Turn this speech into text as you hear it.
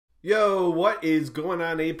Yo, what is going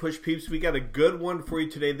on, APUSH peeps? We got a good one for you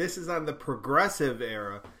today. This is on the progressive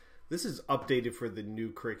era. This is updated for the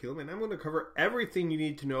new curriculum, and I'm going to cover everything you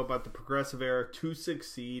need to know about the progressive era to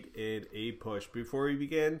succeed in APUSH. Before we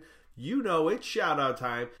begin, you know it's shout-out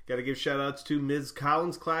time. Got to give shout-outs to Ms.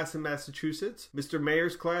 Collins' class in Massachusetts, Mr.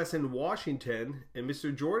 Mayer's class in Washington, and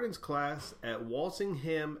Mr. Jordan's class at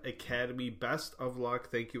Walsingham Academy. Best of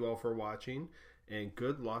luck. Thank you all for watching, and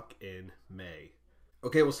good luck in May.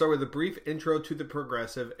 Okay, we'll start with a brief intro to the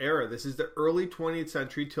progressive era. This is the early 20th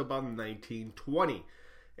century till about 1920.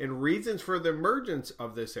 And reasons for the emergence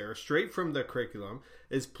of this era, straight from the curriculum,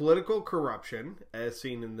 is political corruption, as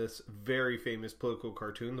seen in this very famous political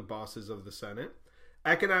cartoon, The Bosses of the Senate,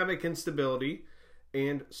 economic instability,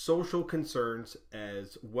 and social concerns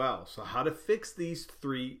as well. So how to fix these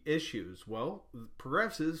three issues? Well,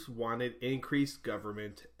 progressives wanted increased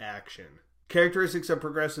government action. Characteristics of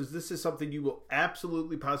progressives. This is something you will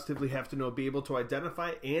absolutely positively have to know, be able to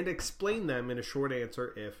identify and explain them in a short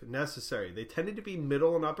answer if necessary. They tended to be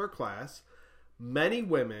middle and upper class, many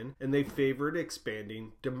women, and they favored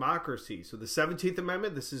expanding democracy. So the 17th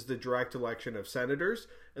Amendment, this is the direct election of senators,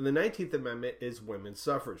 and the 19th Amendment is women's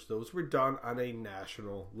suffrage. Those were done on a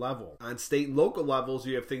national level. On state and local levels,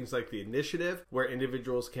 you have things like the initiative, where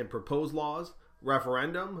individuals can propose laws,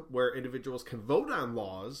 referendum, where individuals can vote on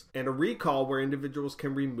laws, and a recall where individuals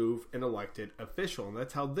can remove an elected official. And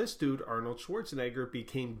that's how this dude, Arnold Schwarzenegger,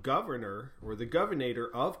 became governor, or the governor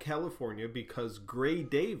of California, because Gray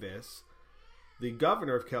Davis, the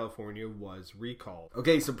governor of California, was recalled.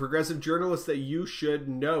 Okay, so progressive journalists that you should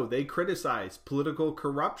know. They criticize political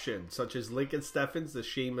corruption, such as Lincoln Steffens' The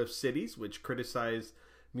Shame of Cities, which criticized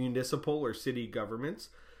municipal or city governments.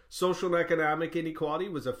 Social and economic inequality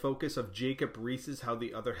was a focus of Jacob Riis's How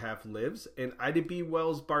the Other Half Lives. And Ida B.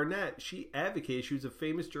 Wells Barnett, she was a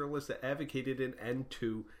famous journalist that advocated an end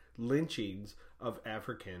to lynchings of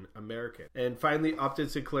African Americans. And finally, Upton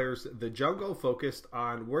Sinclair's The Jungle focused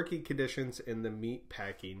on working conditions in the meat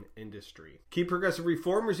packing industry. Key progressive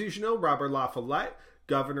reformers you should know: Robert La Follette,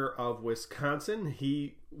 governor of Wisconsin.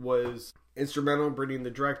 He was instrumental in bringing the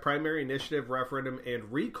direct primary, initiative, referendum,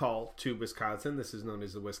 and recall to Wisconsin. This is known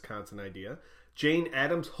as the Wisconsin idea. Jane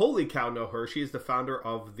Addams, holy cow, know her. She is the founder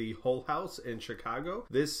of the Hull House in Chicago.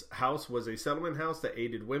 This house was a settlement house that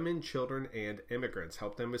aided women, children, and immigrants,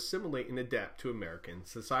 helped them assimilate and adapt to American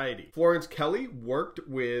society. Florence Kelley worked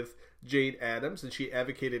with Jane Addams, and she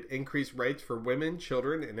advocated increased rights for women,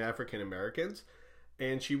 children, and African Americans.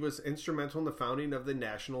 And she was instrumental in the founding of the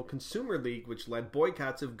National Consumer League, which led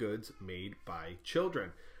boycotts of goods made by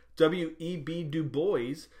children. W.E.B. Du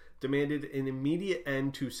Bois demanded an immediate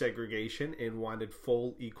end to segregation and wanted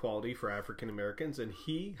full equality for African Americans, and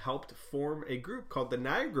he helped form a group called the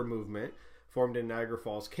Niagara Movement, formed in Niagara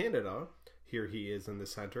Falls, Canada. Here he is in the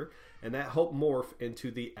center, and that helped morph into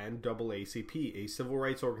the NAACP, a civil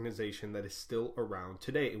rights organization that is still around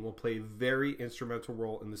today and will play a very instrumental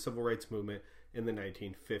role in the civil rights movement in the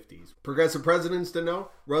 1950s. Progressive presidents to know: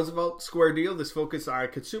 Roosevelt, square deal. This focused on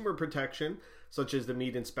consumer protection, such as the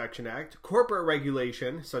Meat Inspection Act, corporate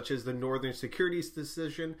regulation, such as the Northern Securities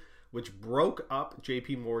Decision, which broke up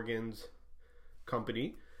J.P. Morgan's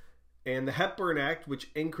company, and the Hepburn Act, which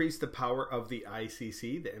increased the power of the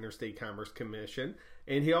ICC, the Interstate Commerce Commission.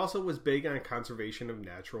 And he also was big on conservation of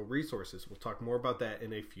natural resources. We'll talk more about that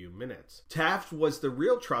in a few minutes. Taft was the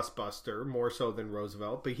real trust buster, more so than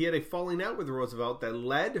Roosevelt, but he had a falling out with Roosevelt that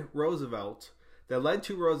led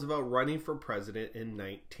to Roosevelt running for president in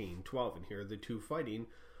 1912. And here are the two fighting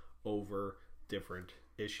over different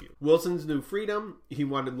issue. Wilson's New Freedom. He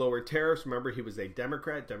wanted lower tariffs. Remember, he was a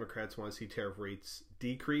Democrat. Democrats want to see tariff rates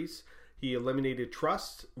decrease. He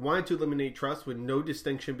wanted to eliminate trust with no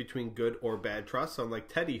distinction between good or bad trust, unlike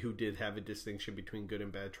Teddy, who did have a distinction between good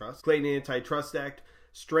and bad trust. Clayton Antitrust Act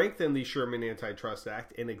strengthened the Sherman Antitrust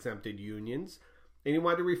Act and exempted unions. And he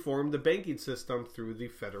wanted to reform the banking system through the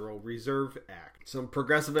Federal Reserve Act. Some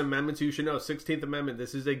progressive amendments you should know. 16th Amendment,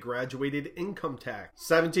 this is a graduated income tax.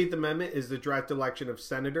 17th Amendment is the direct election of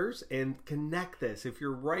senators. And connect this, if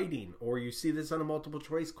you're writing or you see this on a multiple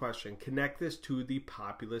choice question, connect this to the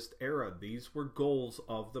populist era. These were goals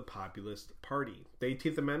of the Populist Party. The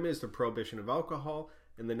 18th Amendment is the prohibition of alcohol.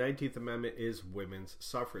 And the 19th Amendment is women's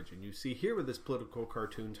suffrage. And you see here with this political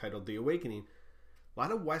cartoon titled The Awakening, a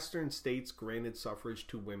lot of Western states granted suffrage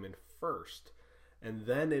to women first, and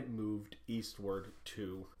then it moved eastward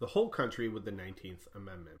to the whole country with the 19th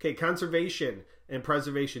Amendment. Okay, conservation and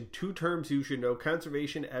preservation, two terms you should know.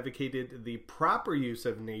 Conservation advocated the proper use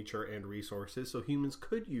of nature and resources so humans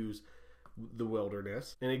could use the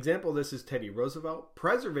wilderness. An example of this is Teddy Roosevelt.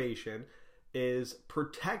 Preservation is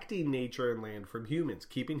protecting nature and land from humans,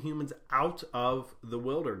 keeping humans out of the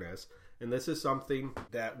wilderness. And this is something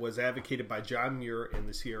that was advocated by John Muir and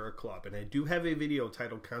the Sierra Club. And I do have a video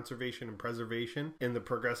titled Conservation and Preservation in the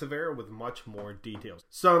Progressive Era with much more details.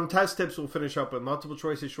 Some test tips will finish up with multiple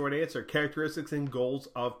choices, short answer, characteristics and goals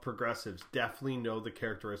of progressives. Definitely know the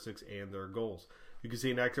characteristics and their goals. You can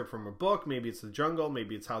see an excerpt from a book. Maybe it's The Jungle.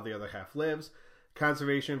 Maybe it's How the Other Half Lives.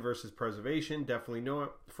 Conservation versus preservation. Definitely know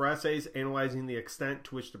it. For essays, analyzing the extent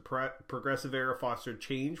to which the progressive era fostered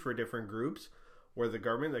change for different groups or the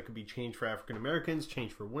government. That could be change for African Americans,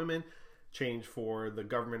 change for women, change for the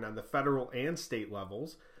government on the federal and state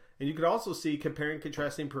levels. And you could also see comparing and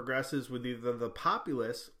contrasting progressives with either the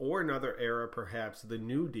populists or another era, perhaps the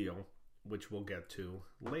New Deal, which we'll get to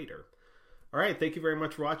later. All right, thank you very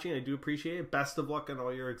much for watching. I do appreciate it. Best of luck on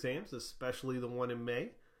all your exams, especially the one in May,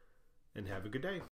 and have a good day.